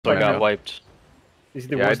So I got wiped.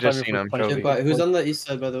 Yeah, I just seen him. Who's on the east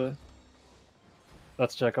side, by the way?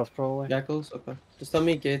 That's Jackals, probably. Jackals? Okay. Just tell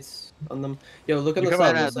me gates on them. Yo, look on the No,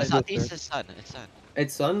 south. the southeast is sun. It's sun.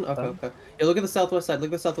 It's sun? Okay, okay. Yo, look at the southwest side. Look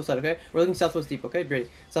at the southwest side, okay? We're looking southwest deep, okay? Be ready.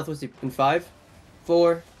 Southwest deep. In 5,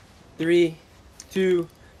 4, 3, 2,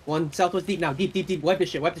 1. Southwest deep now. Deep, deep, deep. Wipe this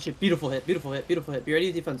shit. Wipe this shit. Beautiful hit. Beautiful hit. Beautiful hit. Be ready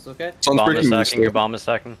to defense, okay? Bomb is stacking. Your bomb is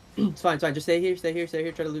stacking. It's fine, it's fine. Just stay here, stay here, stay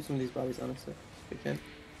here. Try to loot some of these bodies, honestly. If you can.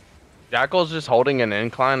 Jackal's just holding an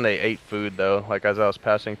incline. They ate food, though, like as I was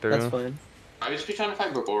passing through. That's fine. I just be trying to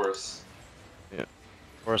find Boris. Yeah.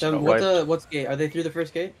 Then what's gate? Are they through the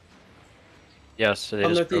first gate? Yes, they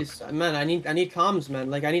just northeast. Man, I need comms,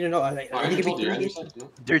 man. Like I need to know.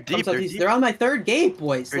 They're deep. They're on my third gate,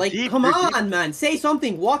 boys. Like, come on, man. Say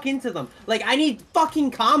something. Walk into them. Like, I need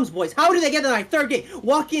fucking comms, boys. How do they get to my third gate?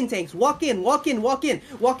 Walk in, tanks. Walk in. Walk in. Walk in.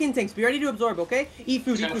 Walk in, tanks. Be ready to absorb, okay? Eat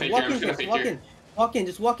food. Eat food. Walk in, tanks. Walk in. Walk in,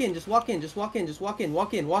 just walk in, just walk in, just walk in, just walk in,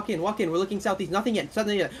 walk in, walk in, walk in. We're looking southeast, nothing yet,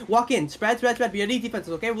 nothing yet. Walk in, spread, spread, spread. Be ready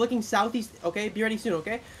defenses, okay? We're looking southeast, okay? Be ready soon,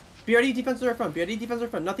 okay? Be ready defenses are front. Be ready defenses are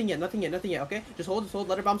front. Nothing yet, nothing yet, nothing yet, okay? Just hold, just hold.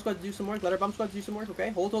 Let our bomb squad do some work. Let our bomb squad do some work, okay?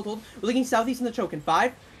 Hold, hold, hold. We're looking southeast in the choke in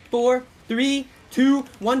 5, 4, 3, 2,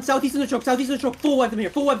 1. Southeast in the choke, southeast in the choke. Full wipe them here,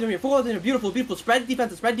 full wipe them here, full wipe them here. Beautiful, beautiful. Spread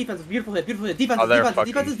defenses, beautiful hit, beautiful hit.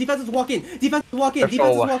 Defenses, defenses, walk in. Defenses, walk in.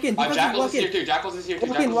 Defenses, walk in. Defenses, walk in. Jackals is here too.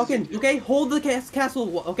 Walk in, walk in. Okay, hold the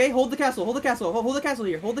castle. Okay, hold the castle. Hold the castle. Hold the castle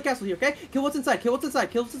here. Hold the castle here. Okay, kill what's inside. Kill what's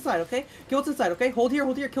inside. Kill what's inside. Okay, kill what's inside. Okay, hold here.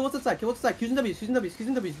 Hold here. Kill what's inside. Kill what's inside. Q's and W's. Q's and W's. Q's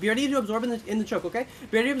and W's. Be ready to absorb in the choke. Okay,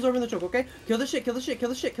 be ready to absorb in the choke. Okay, kill the shit. Kill the shit. Kill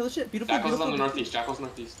the shit. Kill the shit. Beautiful. Jackals on the northeast. Jackals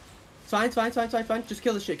northeast. Fine, fine, fine, fine, fine. Just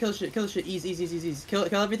kill the shit, kill the shit, kill the shit. Easy, easy, easy, easy.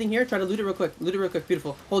 Kill everything here. Try to loot it real quick. Loot it real quick.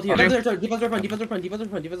 Beautiful. Hold here. Defense are front, defense are front, defense are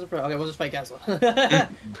front, defense are front. Okay, we'll just fight castle. I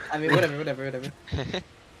mean, whatever.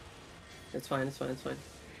 It's fine, it's fine, it's fine.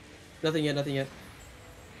 Nothing yet, nothing yet.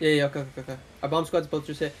 Yeah, okay. Our bomb squad's both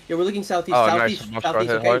just hit. Yeah, we're looking southeast, southeast.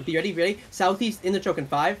 Okay, be ready, ready. Southeast in the choke in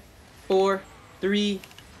 5, 4, 3,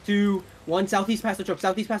 2, 1. Southeast past the choke,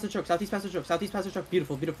 southeast past the choke, southeast past the choke, southeast past the choke.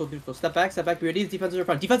 Beautiful, beautiful, beautiful. Step back, be ready. Defenses are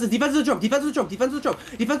front. Defenses, defense of the choke, defense of the choke, defense of the choke,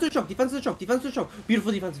 defense of the choke, defense of the choke, defense of the choke.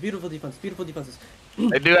 Beautiful defense, beautiful defense, beautiful defenses.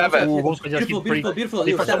 They do have it. Beautiful.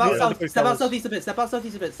 Step out southeast a bit, step out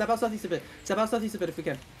southeast a bit, step out southeast a bit, step out southeast a bit if we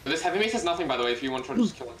can. This heavy mace has nothing, by the way, if you want to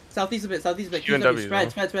just kill it. Southeast a bit, southeast a bit.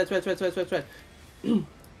 Spread.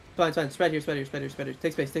 Fine. Spread here.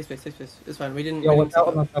 Take space. It's fine. We didn't. Yo, watch out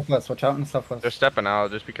on the southwest. Watch out on the southwest. They're stepping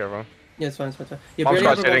out. Just be careful. Yeah, it's fine. Yeah, bomb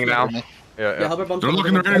squad's hitting now. Yeah. Help our bomb They're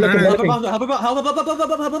squad. looking. Help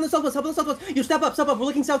on the southwest. You step up. We're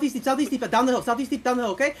looking southeast deep, down the hill. Southeast deep, down the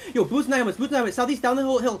hill. Okay. Yo, boost 9 west. Southeast down the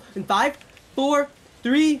hill. In 5, 4,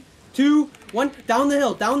 3, 2, 1. Down the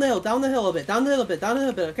hill a bit.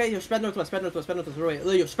 Okay. Yo, spread northwest. Right.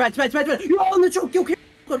 Yo, spread. You're all in the choke. Yo, careful.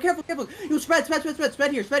 You spread here.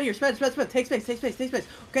 Take space.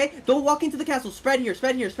 Okay? Don't walk into the castle. Spread here.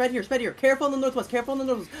 Careful on the northwest. Help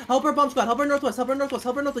our bomb squad. Help our northwest.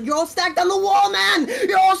 You're all stacked on the wall, man.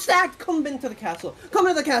 You're all stacked. Come into the castle.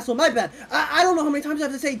 My bad. I don't know how many times I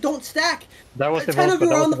have to say don't stack. That was the 10 of you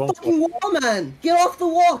are on the fucking wall, man. Get off the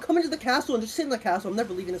wall. Come into the castle and just sit in the castle. I'm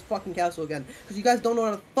never leaving this fucking castle again. Because you guys don't know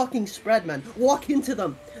how to fucking spread, man. Walk into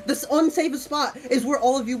them. This unsafest spot is where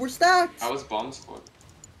all of you were stacked. I was bomb squad.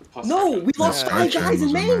 No, we lost 5 guys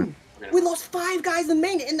in main. We lost 5 guys in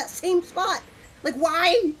main in that same spot. Like,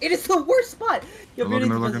 why? It is the worst spot. Yo, Maybe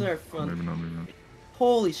not.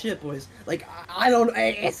 Holy shit, boys. Like, I don't.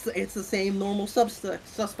 It's the same normal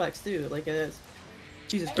suspects too. Like it is.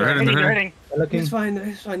 Jesus Christ. It's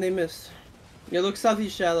fine. They missed. Yeah, look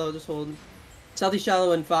southeast shallow. Just hold. Southeast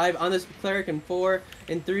shallow in 5. On this cleric in 4,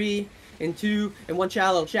 in 3. In 2, and 1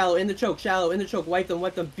 shallow in the choke, wipe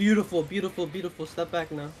them, beautiful, step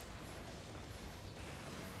back now.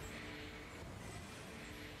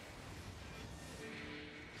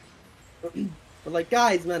 But like,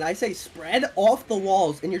 guys, man, I say spread off the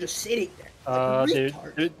walls, and you're just sitting there.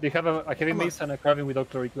 They have a heavy mace and a carving without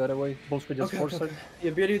cleric, by the way. Both with just foresight. Yeah,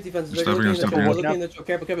 beauty defense. They're looking in the choke.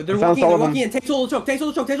 Careful. They're walking in. Take solo choke.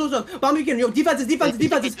 Bomb you can. Yo, defenses. We're looking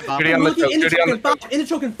in the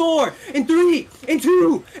choke in 4, in 3, in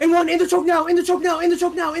 2, in 1. In the choke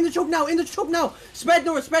now. Spread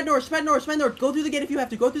north. Go through the gate if you have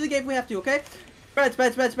to. Okay.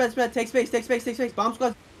 Spread. Take space. Bomb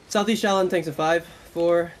squad. Southeast shallow and tanks in 5,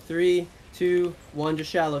 4, 3, 2, 1.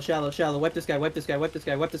 Just shallow. Wipe this guy.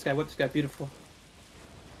 Beautiful.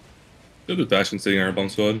 There's a Bastion sitting on our bomb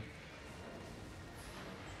squad. Can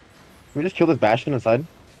we just kill this Bastion inside?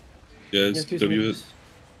 Yeah, it's W is.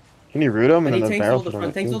 Can you root him? I need tanks hold the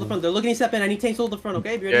front. They're looking to step in. I need tanks hold the front,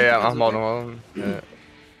 okay? Yeah, I'm holding. Yeah.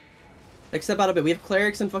 Like, step out a bit. We have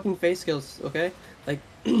clerics and fucking face skills, okay? Like,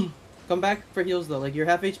 come back for heals, though. Like, you're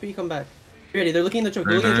half HP, come back. You ready? They're looking in the choke.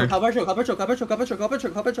 They're looking in the choke. Help our choke. Help our choke. Help our choke. Help our choke. Help our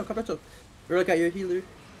choke. Help our choke. Help our choke. We're look at your healer. You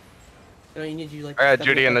know, you need you, like... I got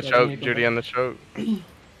Judy in the choke. Judy in the choke. It's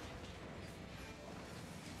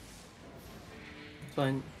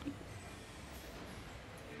fine.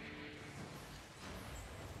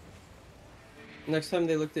 Next time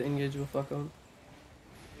they look to engage, we'll fuck them.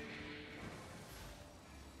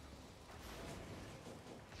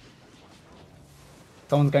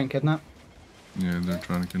 Someone's getting kidnapped. Yeah, they're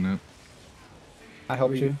trying to kidnap. I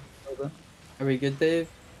helped you. Are we good, Dave?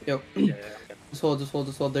 Yo. Yeah. Just hold.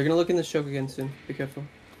 They're gonna look in the choke again soon. Be careful.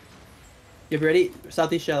 Yeah, be ready.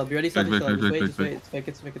 Southeast shallow. Be ready, southeast shallow. Just wait.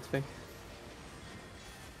 It's fake.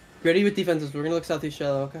 Be ready with defenses. We're gonna look southeast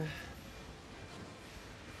shallow, okay?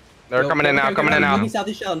 They're coming in now. Coming in now.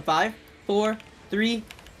 Southeast shallow in 5, 4, 3,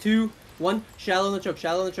 2, 1. Shallow in the choke.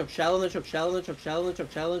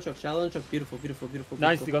 Beautiful.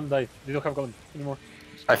 Nice, they're gonna die. They don't have gun anymore.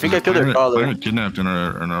 I think I killed their father. They're kidnapped in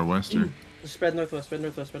our west here. Just spread northwest. See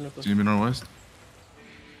him in our west?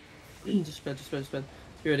 Just spread.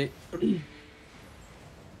 Be ready.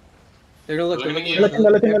 They're gonna look.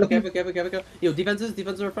 Careful. Yo,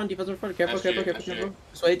 defenses are front. Careful.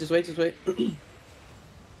 Just wait.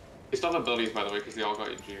 They still have abilities, by the way, because they all got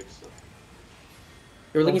injured. So.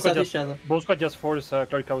 You're looking southeast shallow. Both squad just force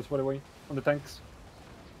clericals, by the way, on the tanks.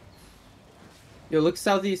 Yo, look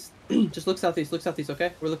southeast. Just look southeast,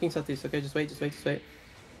 okay? We're looking southeast, okay? Just wait.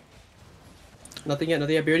 Nothing yet.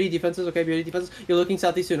 Be ready, defenses, okay? You're looking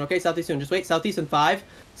southeast soon, okay? Just wait. Southeast in 5,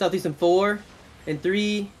 southeast in 4, and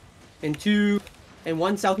 3, and 2, and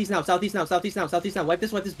 1. Southeast now. Wipe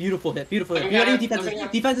this. Beautiful hit. Be ready,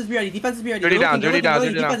 defenses. Be ready. Dirty down.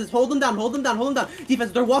 Defenses, hold them down.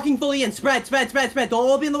 Defenses, they're walking fully in. Spread. Don't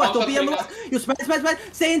all be in the west. You spread.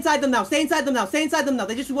 Stay inside them now. They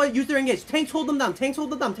just want to use their engage. Tanks hold them down.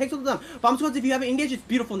 Bomb squads, if you haven't engaged, it's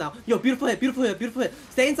beautiful now. Yo, beautiful hit.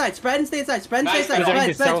 Stay inside. Spread and stay inside. Spread.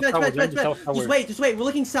 Just wait. We're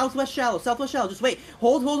looking southwest shallow. Just wait.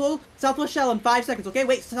 Hold. Southwest shallow in 5 seconds, okay?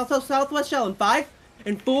 Wait. Southwest shallow in 5,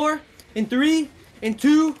 and 4, and 3, and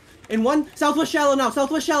 2, and 1. Southwest shallow now.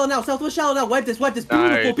 Wipe this.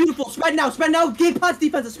 Beautiful. Spread now. Gate pots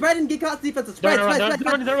defenses. Spread.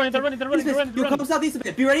 They're running. Yo, come southeast a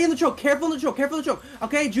bit. Be ready in the choke. Careful in the choke.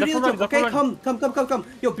 Okay, Judy in the choke. Okay, come.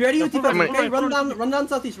 Yo, be ready with defense. Okay, run down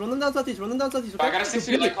southeast. Okay? I got a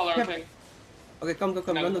 60 light color thing. Okay, come.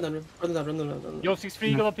 Run them down. Yo,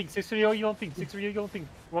 6-3 yellow ping. 6-3 yellow ping.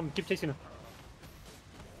 Keep chasing him.